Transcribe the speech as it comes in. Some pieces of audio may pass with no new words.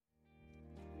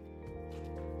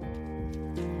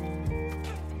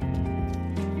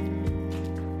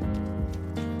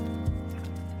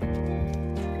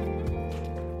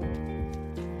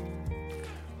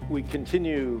We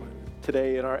continue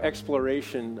today in our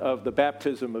exploration of the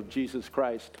baptism of Jesus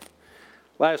Christ.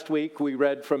 Last week we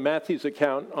read from Matthew's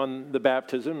account on the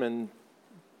baptism, and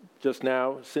just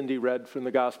now Cindy read from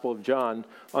the Gospel of John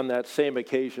on that same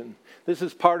occasion. This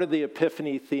is part of the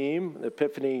Epiphany theme.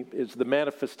 Epiphany is the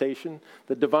manifestation,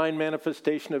 the divine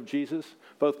manifestation of Jesus,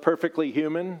 both perfectly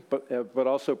human but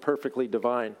also perfectly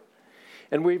divine.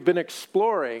 And we've been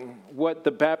exploring what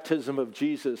the baptism of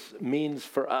Jesus means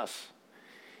for us.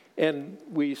 And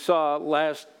we saw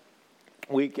last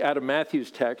week out of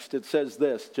Matthew's text, it says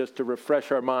this, just to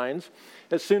refresh our minds.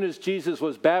 As soon as Jesus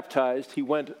was baptized, he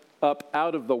went up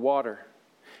out of the water.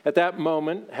 At that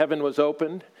moment, heaven was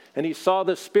opened, and he saw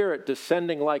the Spirit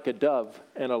descending like a dove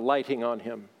and alighting on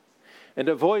him. And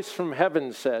a voice from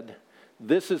heaven said,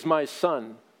 "This is my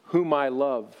Son, whom I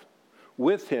love.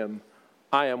 With him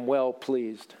I am well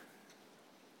pleased."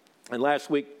 And last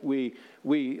week we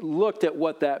looked at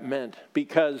what that meant,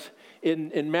 because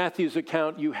in Matthew's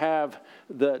account you have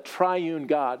the triune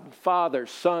God, Father,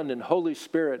 Son, and Holy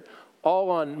Spirit, all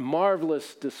on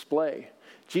marvelous display.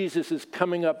 Jesus is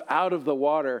coming up out of the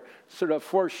water, sort of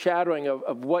foreshadowing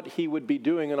of what he would be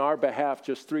doing on our behalf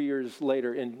just 3 years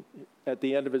later at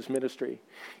the end of his ministry.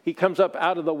 He comes up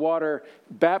out of the water,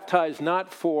 baptized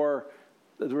not for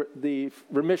the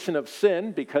remission of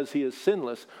sin, because he is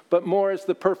sinless, but more as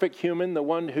the perfect human, the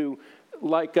one who,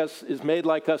 like us, is made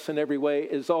like us in every way,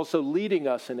 is also leading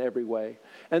us in every way.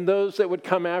 And those that would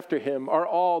come after him are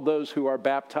all those who are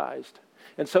baptized.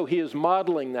 And so he is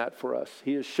modeling that for us.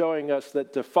 He is showing us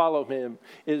that to follow him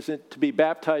is to be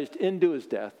baptized into his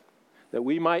death, that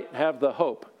we might have the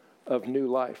hope of new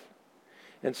life.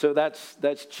 And so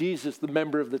that's Jesus, the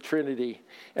member of the Trinity.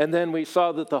 And then we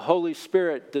saw that the Holy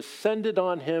Spirit descended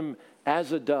on him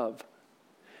as a dove.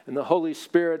 And the Holy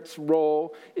Spirit's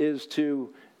role is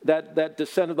that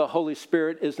descent of the Holy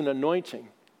Spirit is an anointing.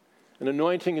 An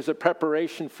anointing is a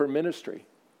preparation for ministry.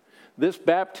 This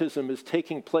baptism is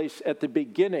taking place at the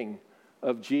beginning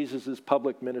of Jesus'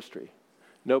 public ministry.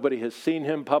 Nobody has seen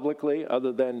him publicly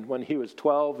other than when he was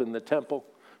 12 in the temple.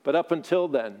 But up until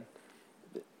then,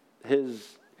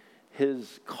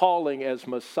 his calling as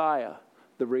Messiah,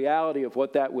 the reality of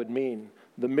what that would mean,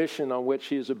 the mission on which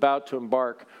he is about to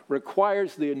embark,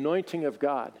 requires the anointing of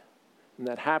God. And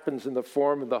that happens in the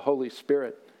form of the Holy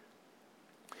Spirit.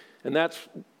 And that's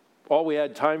all we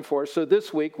had time for. So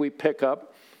this week we pick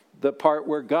up the part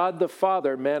where God the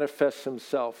Father manifests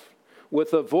himself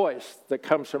with a voice that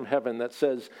comes from heaven that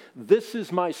says, "This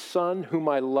is my Son whom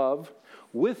I love.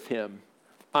 With him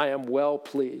I am well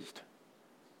pleased."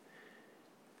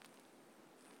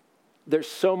 There's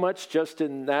so much just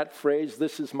in that phrase,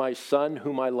 "This is my Son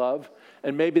whom I love."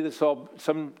 And maybe this all,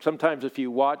 sometimes if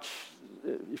you watch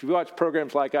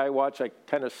programs like I watch, I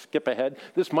kind of skip ahead.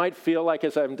 This might feel like,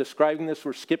 as I'm describing this,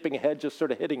 we're skipping ahead, just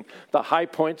sort of hitting the high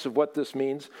points of what this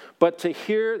means. But to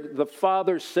hear the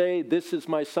Father say, "This is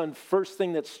my Son," first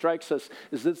thing that strikes us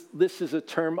is this is a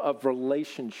term of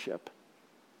relationship.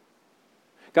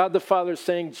 God the Father is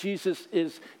saying,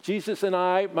 Jesus and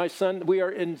I, my Son, we are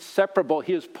inseparable.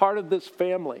 He is part of this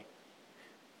family.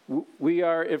 We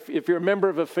are, if you're a member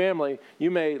of a family, you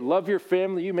may love your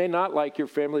family, you may not like your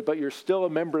family, but you're still a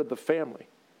member of the family.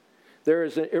 There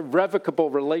is an irrevocable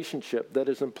relationship that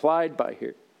is implied by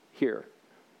here.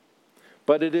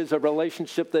 But it is a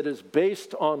relationship that is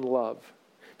based on love.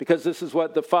 Because this is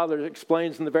what the Father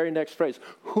explains in the very next phrase,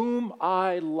 "Whom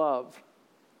I love."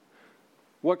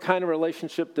 What kind of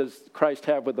relationship does Christ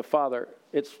have with the Father?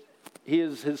 He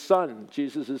is his Son.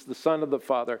 Jesus is the Son of the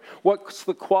Father. What's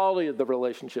the quality of the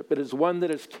relationship? It is one that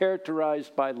is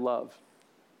characterized by love.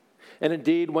 And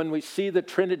indeed, when we see the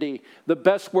Trinity, the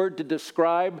best word to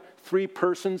describe three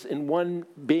persons in one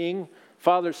being,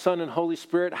 Father, Son, and Holy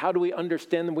Spirit, how do we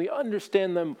understand them? We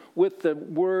understand them with the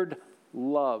word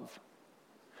love.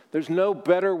 There's no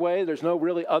better way, there's no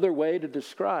really other way to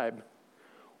describe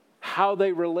how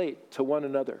they relate to one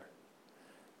another,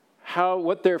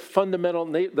 what their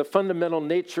the fundamental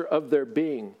nature of their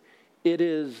being. It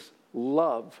is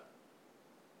love.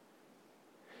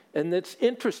 And it's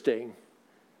interesting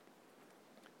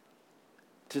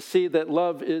to see that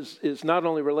love is not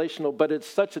only relational, but it's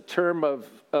such a term of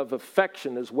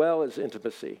affection as well as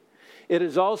intimacy. It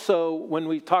is also, when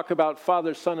we talk about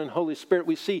Father, Son, and Holy Spirit,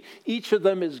 we see each of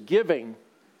them is giving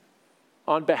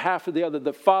on behalf of the other.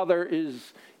 The Father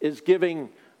is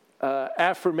giving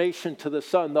affirmation to the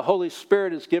Son. The Holy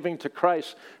Spirit is giving to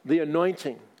Christ the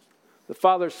anointing. The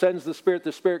Father sends the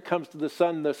Spirit comes to the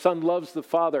Son loves the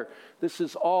Father. This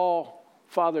is all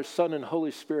Father, Son, and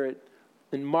Holy Spirit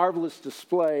in marvelous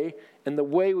display, and the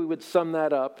way we would sum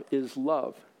that up is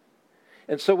love.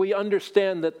 And so we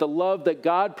understand that the love that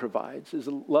God provides is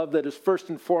a love that is first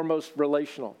and foremost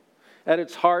relational. At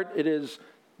its heart, it is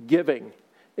giving.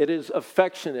 It is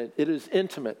affectionate. It is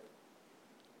intimate.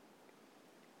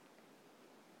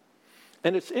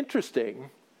 And it's interesting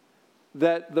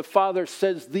that the Father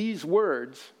says these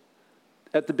words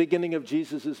at the beginning of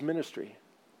Jesus' ministry.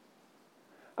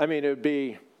 I mean, it would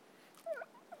be,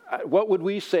 what would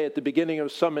we say at the beginning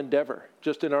of some endeavor,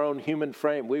 just in our own human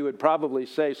frame? We would probably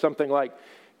say something like,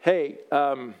 hey,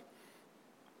 I'm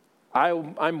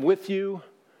with you.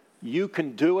 You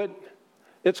can do it.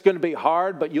 It's going to be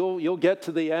hard, but you'll get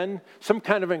to the end. Some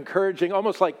kind of encouraging,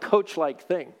 almost like coach-like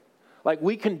thing. Like,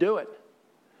 we can do it.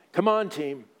 Come on,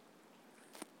 team.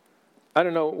 I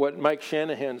don't know what Mike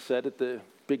Shanahan said at the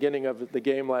beginning of the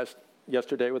game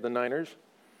yesterday with the Niners,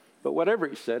 but whatever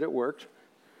he said, it worked.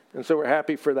 And so we're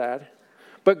happy for that.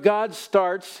 But God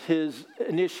starts his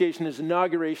initiation, his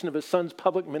inauguration of his son's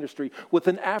public ministry with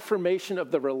an affirmation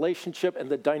of the relationship and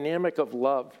the dynamic of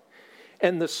love.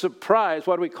 And the surprise,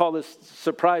 what do we call this,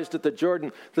 surprised at the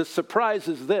Jordan? The surprise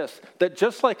is this, that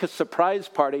just like a surprise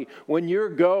party, when you're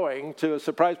going to a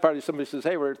surprise party, somebody says,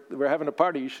 hey, we're having a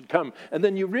party, you should come. And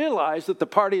then you realize that the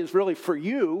party is really for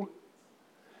you.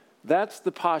 That's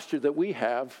the posture that we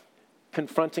have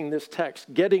confronting this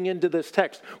text, getting into this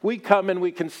text. We come and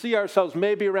we can see ourselves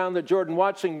maybe around the Jordan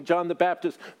watching John the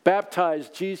Baptist baptize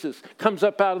Jesus, comes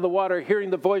up out of the water, hearing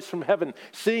the voice from heaven,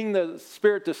 seeing the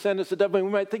Spirit descend as a dove. And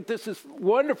we might think this is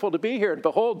wonderful to be here and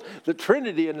behold the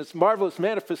Trinity and its marvelous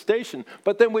manifestation.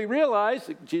 But then we realize,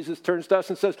 Jesus turns to us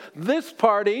and says, this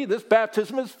party, this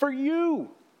baptism is for you.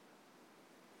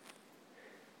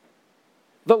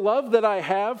 The love that I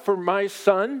have for my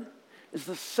son is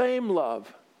the same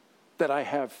love that I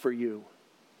have for you.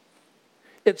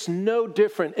 It's no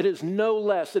different. It is no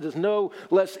less. It is no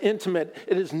less intimate.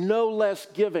 It is no less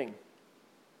giving.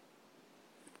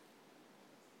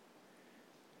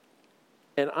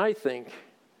 And I think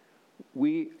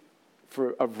we,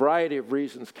 for a variety of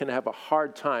reasons, can have a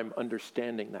hard time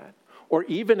understanding that or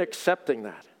even accepting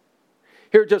that.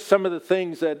 Here are just some of the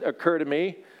things that occur to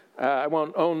me. I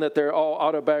won't own that they're all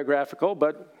autobiographical,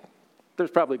 but there's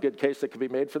probably a good case that could be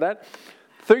made for that.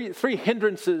 Three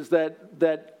hindrances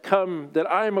that come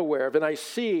that I'm aware of and I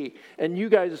see, and you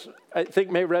guys, I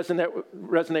think, may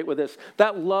resonate with this.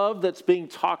 That love that's being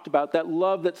talked about, that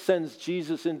love that sends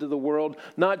Jesus into the world,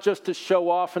 not just to show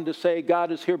off and to say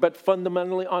God is here, but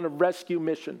fundamentally on a rescue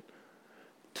mission.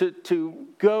 To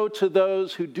go to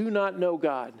those who do not know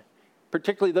God,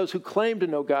 particularly those who claim to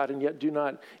know God and yet do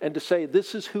not, and to say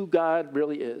this is who God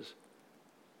really is.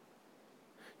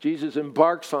 Jesus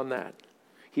embarks on that.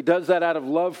 He does that out of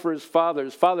love for his Father.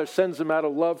 His Father sends him out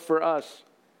of love for us.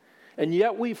 And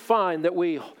yet we find that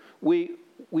we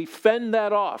fend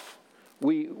that off.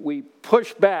 We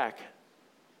push back.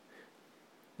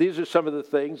 These are some of the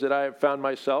things that I have found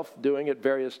myself doing at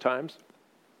various times.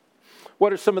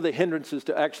 What are some of the hindrances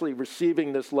to actually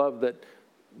receiving this love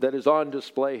that is on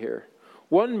display here?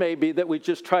 One may be that we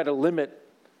just try to limit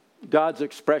God's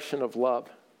expression of love.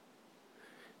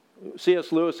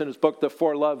 C.S. Lewis in his book, The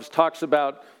Four Loves, talks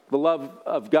about the love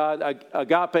of God,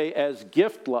 agape, as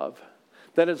gift love.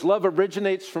 That as love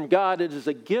originates from God, it is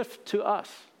a gift to us.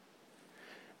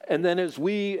 And then as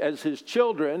we, as his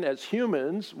children, as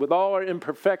humans, with all our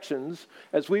imperfections,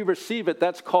 as we receive it,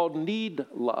 that's called need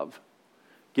love.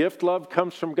 Gift love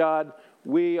comes from God.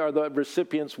 We are the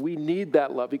recipients. We need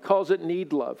that love. He calls it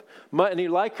need love. And he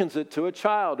likens it to a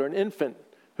child or an infant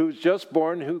who's just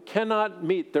born who cannot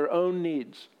meet their own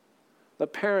needs. The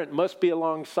parent must be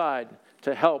alongside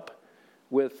to help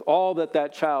with all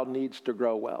that child needs to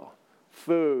grow well.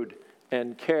 Food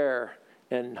and care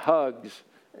and hugs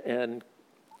and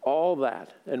all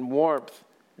that, and warmth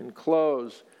and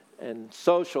clothes and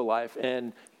social life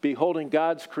and beholding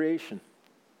God's creation.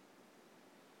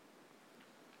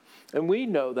 And we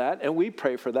know that, and we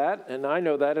pray for that, and I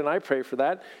know that, and I pray for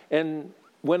that. And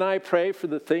when I pray for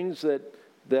the things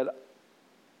that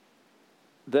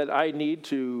I need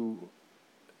to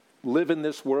live in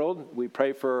this world, we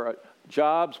pray for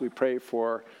jobs, we pray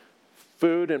for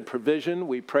food and provision,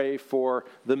 we pray for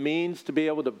the means to be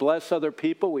able to bless other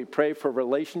people, we pray for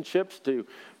relationships to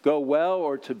go well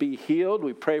or to be healed,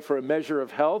 we pray for a measure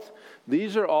of health.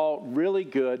 These are all really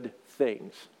good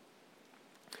things.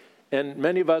 And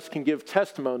many of us can give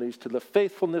testimonies to the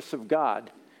faithfulness of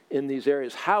God in these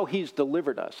areas, how he's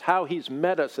delivered us, how he's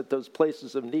met us at those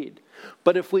places of need.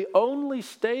 But if we only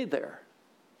stay there,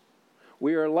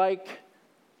 we are like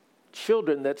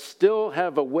children that still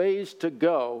have a ways to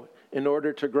go in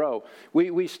order to grow.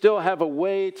 We still have a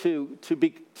way to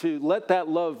let that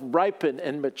love ripen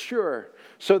and mature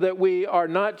so that we are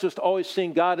not just always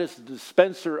seeing God as the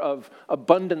dispenser of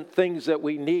abundant things that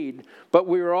we need, but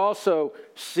we are also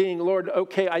seeing, Lord,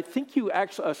 okay, I think you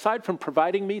actually, aside from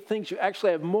providing me things, you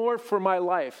actually have more for my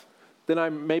life than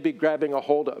I'm maybe grabbing a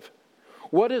hold of.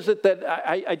 What is it that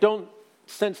I don't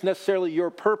sense necessarily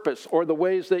your purpose or the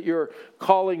ways that you're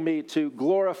calling me to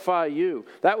glorify you?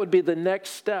 That would be the next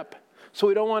step. So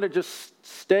we don't want to just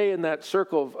stay in that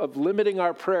circle of limiting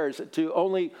our prayers to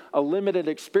only a limited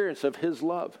experience of his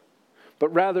love.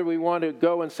 But rather we want to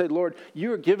go and say, Lord,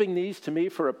 you are giving these to me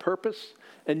for a purpose,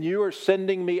 and you are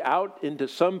sending me out into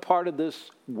some part of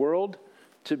this world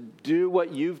to do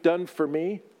what you've done for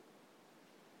me.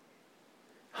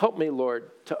 Help me, Lord,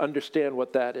 to understand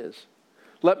what that is.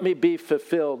 Let me be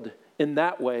fulfilled in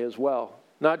that way as well,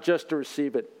 not just to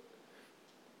receive it.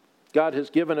 God has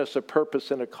given us a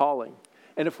purpose and a calling.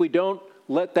 And if we don't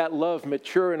let that love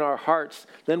mature in our hearts,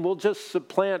 then we'll just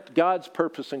supplant God's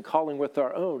purpose and calling with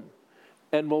our own.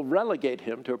 And we'll relegate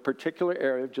him to a particular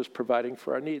area of just providing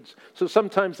for our needs. So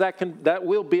sometimes that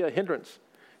will be a hindrance.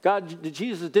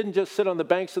 Jesus didn't just sit on the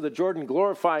banks of the Jordan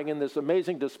glorifying in this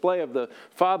amazing display of the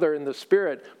Father and the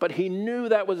Spirit, but he knew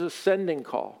that was a sending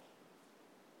call.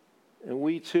 And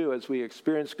we too, as we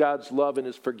experience God's love and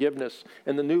his forgiveness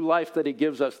and the new life that he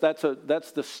gives us, that's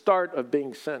the start of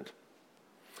being sent.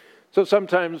 So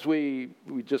sometimes we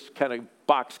just kind of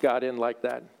box God in like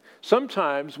that.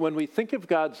 Sometimes when we think of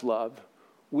God's love,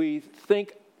 we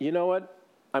think, you know what?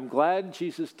 I'm glad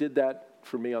Jesus did that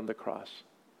for me on the cross.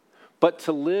 But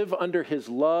to live under his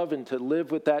love and to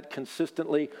live with that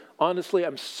consistently, honestly,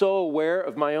 I'm so aware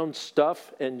of my own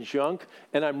stuff and junk,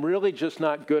 and I'm really just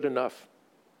not good enough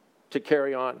to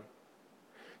carry on.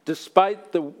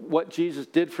 Despite what Jesus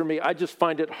did for me, I just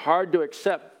find it hard to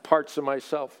accept parts of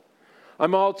myself.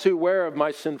 I'm all too aware of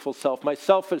my sinful self, my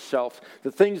selfish self,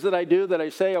 the things that I do that I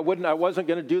say I wasn't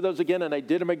going to do those again, and I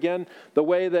did them again. The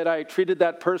way that I treated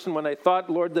that person when I thought,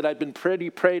 Lord, that I'd been pretty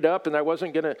prayed up and I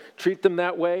wasn't going to treat them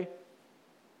that way.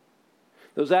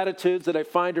 Those attitudes that I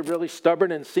find are really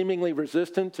stubborn and seemingly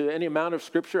resistant to any amount of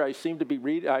scripture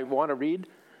I want to read.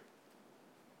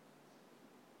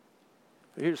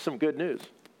 Here's some good news.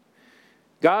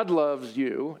 God loves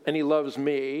you and he loves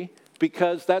me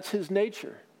because that's his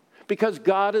nature. Because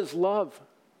God is love.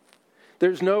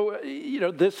 There's no,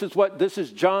 this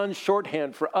is John's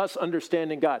shorthand for us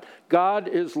understanding God. God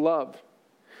is love.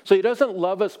 So he doesn't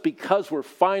love us because we're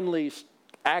finally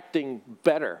acting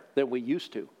better than we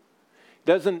used to. He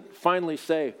doesn't finally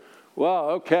say, well,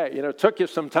 okay, it took you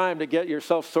some time to get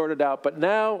yourself sorted out, but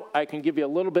now I can give you a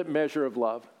little bit measure of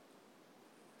love.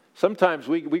 Sometimes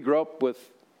we grow up with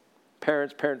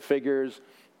parent figures,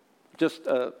 just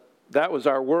that was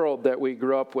our world that we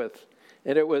grew up with.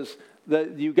 And it was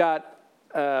that you got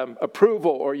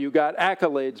approval or you got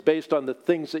accolades based on the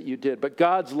things that you did. But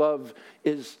God's love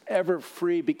is ever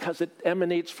free because it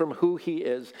emanates from who he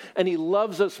is. And he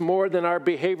loves us more than our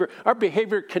behavior. Our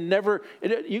behavior can never,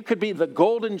 you could be the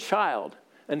golden child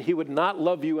and he would not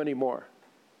love you anymore.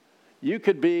 You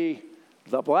could be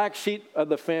the black sheep of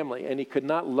the family and he could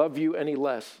not love you any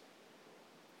less.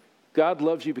 God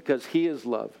loves you because he is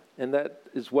love. And that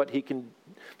is what he can,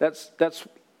 that's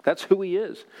who he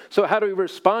is. So how do we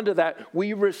respond to that?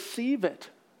 We receive it.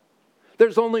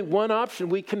 There's only one option.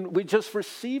 We just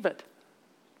receive it.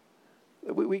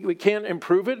 We can't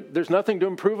improve it. There's nothing to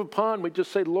improve upon. We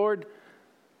just say, Lord,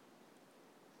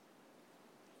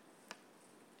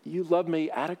 you love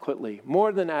me adequately,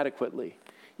 more than adequately.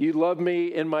 You love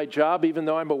me in my job, even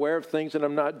though I'm aware of things that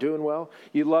I'm not doing well.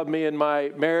 You love me in my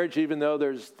marriage, even though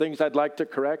there's things I'd like to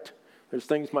correct. There's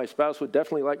things my spouse would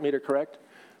definitely like me to correct.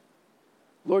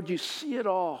 Lord, you see it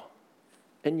all,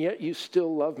 and yet you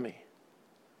still love me.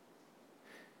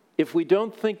 If we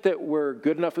don't think that we're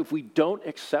good enough, if we don't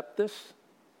accept this,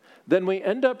 then we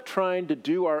end up trying to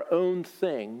do our own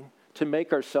thing to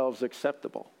make ourselves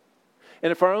acceptable.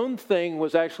 And if our own thing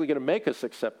was actually going to make us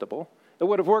acceptable, it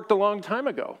would have worked a long time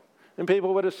ago. And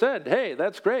people would have said, hey,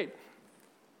 that's great.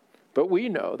 But we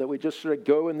know that we just sort of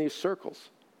go in these circles.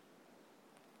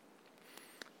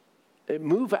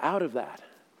 Move out of that.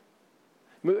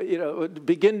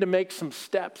 Begin to make some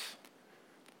steps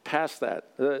past that.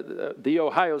 The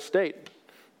Ohio State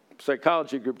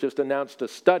psychology group just announced a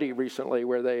study recently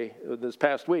this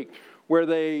past week, where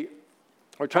they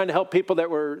were trying to help people that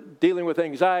were dealing with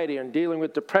anxiety and dealing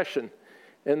with depression.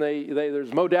 And there's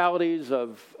modalities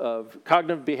of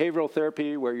cognitive behavioral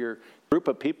therapy where you're a group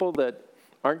of people that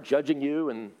aren't judging you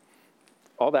and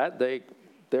all that.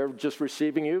 They're just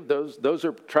receiving you. Those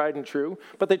are tried and true.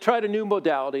 But they tried a new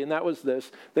modality, and that was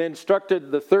this. They instructed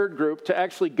the third group to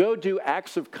actually go do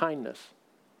acts of kindness.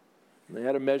 They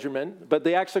had a measurement, but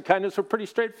the acts of kindness were pretty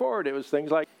straightforward. It was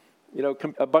things like,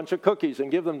 a bunch of cookies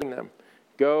and give them to them.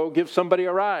 Go give somebody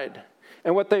a ride.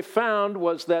 And what they found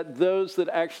was that those that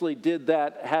actually did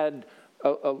that had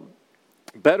a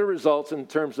better results in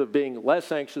terms of being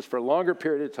less anxious for a longer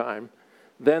period of time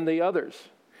than the others.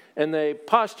 And they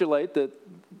postulate that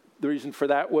the reason for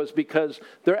that was because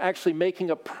they're actually making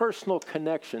a personal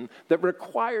connection that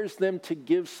requires them to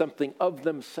give something of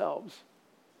themselves.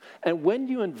 And when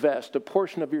you invest a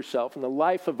portion of yourself in the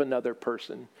life of another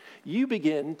person, you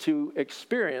begin to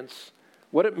experience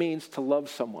what it means to love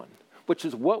someone, which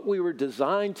is what we were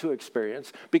designed to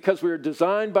experience because we were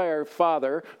designed by our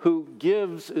Father who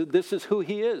gives. This is who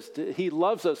He is. He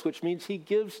loves us, which means He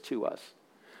gives to us.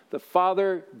 The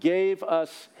Father gave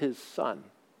us His Son.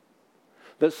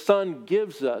 The Son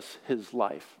gives us His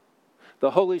life.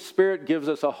 The Holy Spirit gives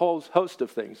us a whole host of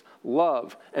things: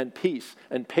 love and peace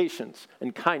and patience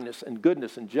and kindness and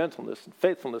goodness and gentleness and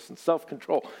faithfulness and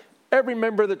self-control. Every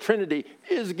member of the Trinity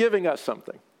is giving us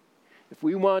something. If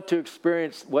we want to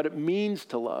experience what it means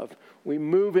to love, we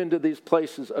move into these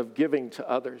places of giving to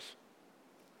others.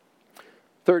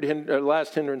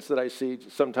 Last hindrance that I see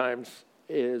sometimes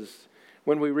is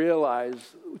when we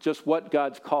realize just what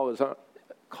God's call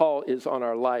is on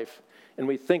our life, and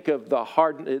we think of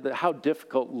how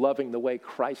difficult loving the way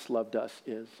Christ loved us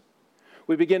is.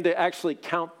 We begin to actually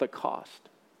count the cost.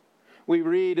 We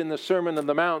read in the Sermon on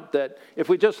the Mount that if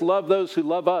we just love those who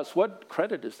love us, what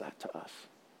credit is that to us?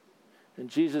 And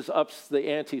Jesus ups the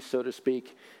ante, so to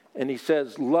speak, and He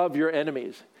says, love your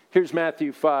enemies. Here's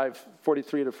Matthew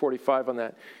 5:43-45 on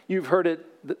that. You've heard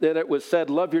that it was said,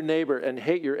 love your neighbor and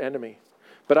hate your enemy.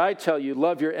 But I tell you,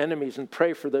 love your enemies and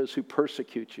pray for those who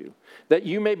persecute you, that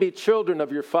you may be children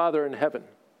of your Father in heaven.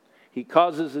 He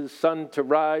causes His sun to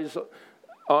rise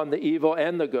on the evil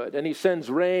and the good, and He sends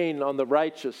rain on the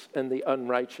righteous and the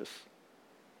unrighteous.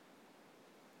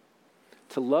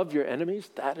 To love your enemies,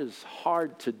 that is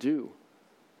hard to do.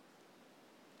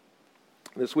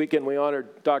 This weekend we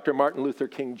honored Dr. Martin Luther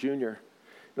King Jr.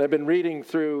 And I've been reading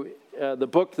through the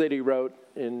book that he wrote,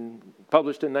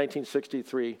 published in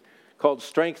 1963, called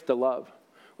Strength to Love,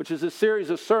 which is a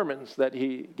series of sermons that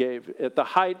he gave at the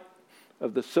height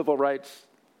of the civil rights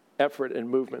effort and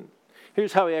movement.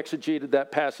 Here's how he exegeted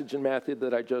that passage in Matthew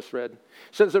that I just read. It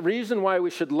says, the reason why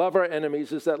we should love our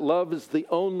enemies is that love is the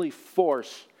only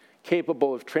force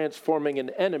capable of transforming an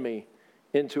enemy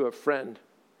into a friend.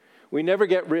 We never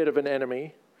get rid of an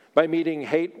enemy by meeting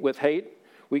hate with hate.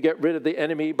 We get rid of the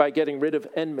enemy by getting rid of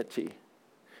enmity.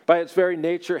 By its very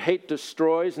nature, hate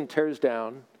destroys and tears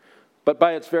down. But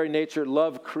by its very nature,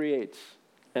 love creates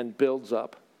and builds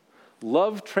up.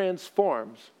 Love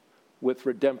transforms with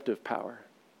redemptive power.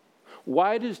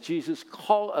 Why does Jesus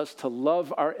call us to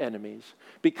love our enemies?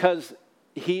 Because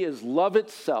He is love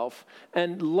itself,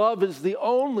 and love is the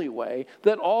only way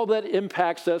that all that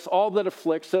impacts us, all that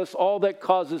afflicts us, all that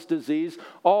causes disease,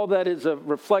 all that is a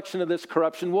reflection of this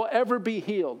corruption will ever be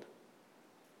healed.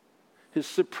 His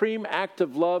supreme act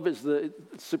of love is the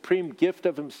supreme gift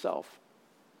of Himself.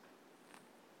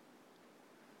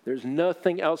 There's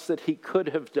nothing else that He could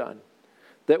have done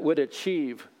that would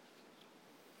achieve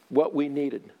what we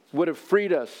needed, would have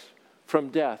freed us from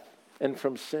death and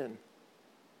from sin.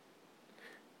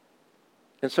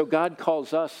 And so God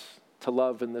calls us to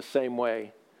love in the same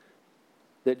way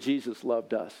that Jesus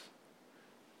loved us.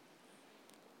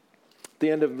 At the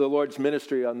end of the Lord's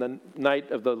ministry, on the night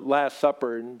of the Last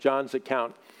Supper in John's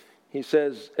account, He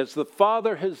says, as the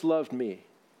Father has loved me,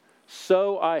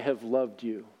 so I have loved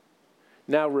you.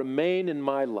 Now remain in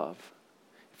my love.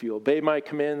 If you obey my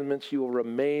commandments, you will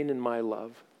remain in my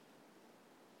love.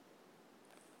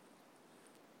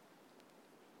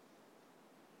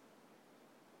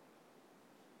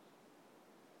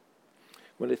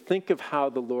 When I think of how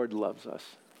the Lord loves us,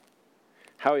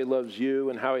 how He loves you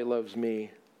and how He loves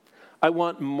me, I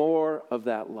want more of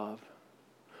that love.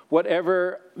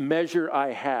 Whatever measure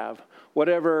I have,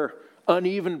 whatever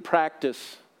uneven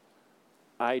practice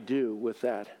I do with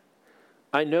that,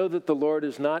 I know that the Lord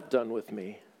is not done with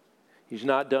me. He's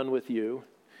not done with you.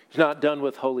 He's not done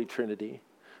with Holy Trinity.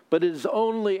 But it is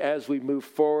only as we move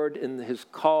forward in His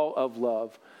call of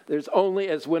love, there's only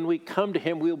as when we come to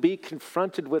Him, we'll be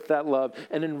confronted with that love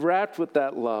and enwrapped with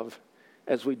that love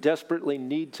as we desperately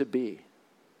need to be.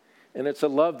 And it's a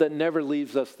love that never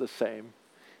leaves us the same.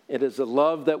 It is a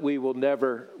love that we will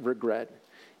never regret.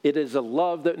 It is a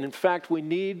love that, in fact, we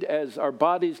need as our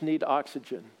bodies need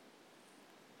oxygen.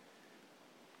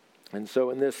 And so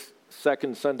in this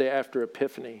second Sunday after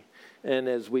Epiphany, and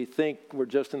as we think we're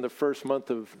just in the first month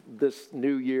of this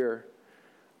new year,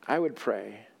 I would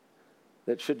pray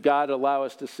that should God allow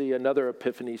us to see another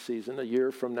Epiphany season a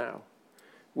year from now,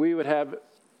 we would have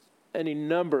any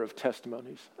number of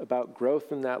testimonies about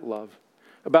growth in that love,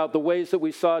 about the ways that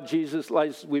we saw Jesus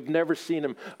like we've never seen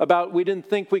him, about we didn't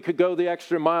think we could go the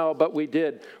extra mile, but we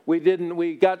did.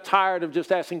 We got tired of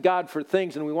just asking God for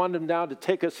things, and we wanted him now to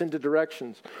take us into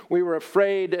directions. We were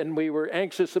afraid and we were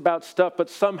anxious about stuff, but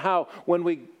somehow when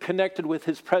we connected with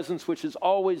his presence, which is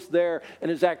always there, and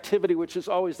his activity, which is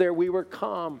always there, we were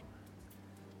calm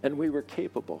and we were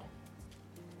capable.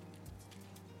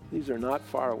 These are not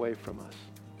far away from us.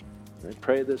 I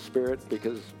pray the Spirit,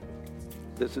 because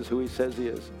this is who he says he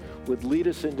is, would lead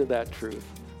us into that truth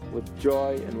with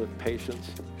joy and with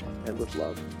patience and with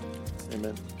love.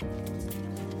 Amen.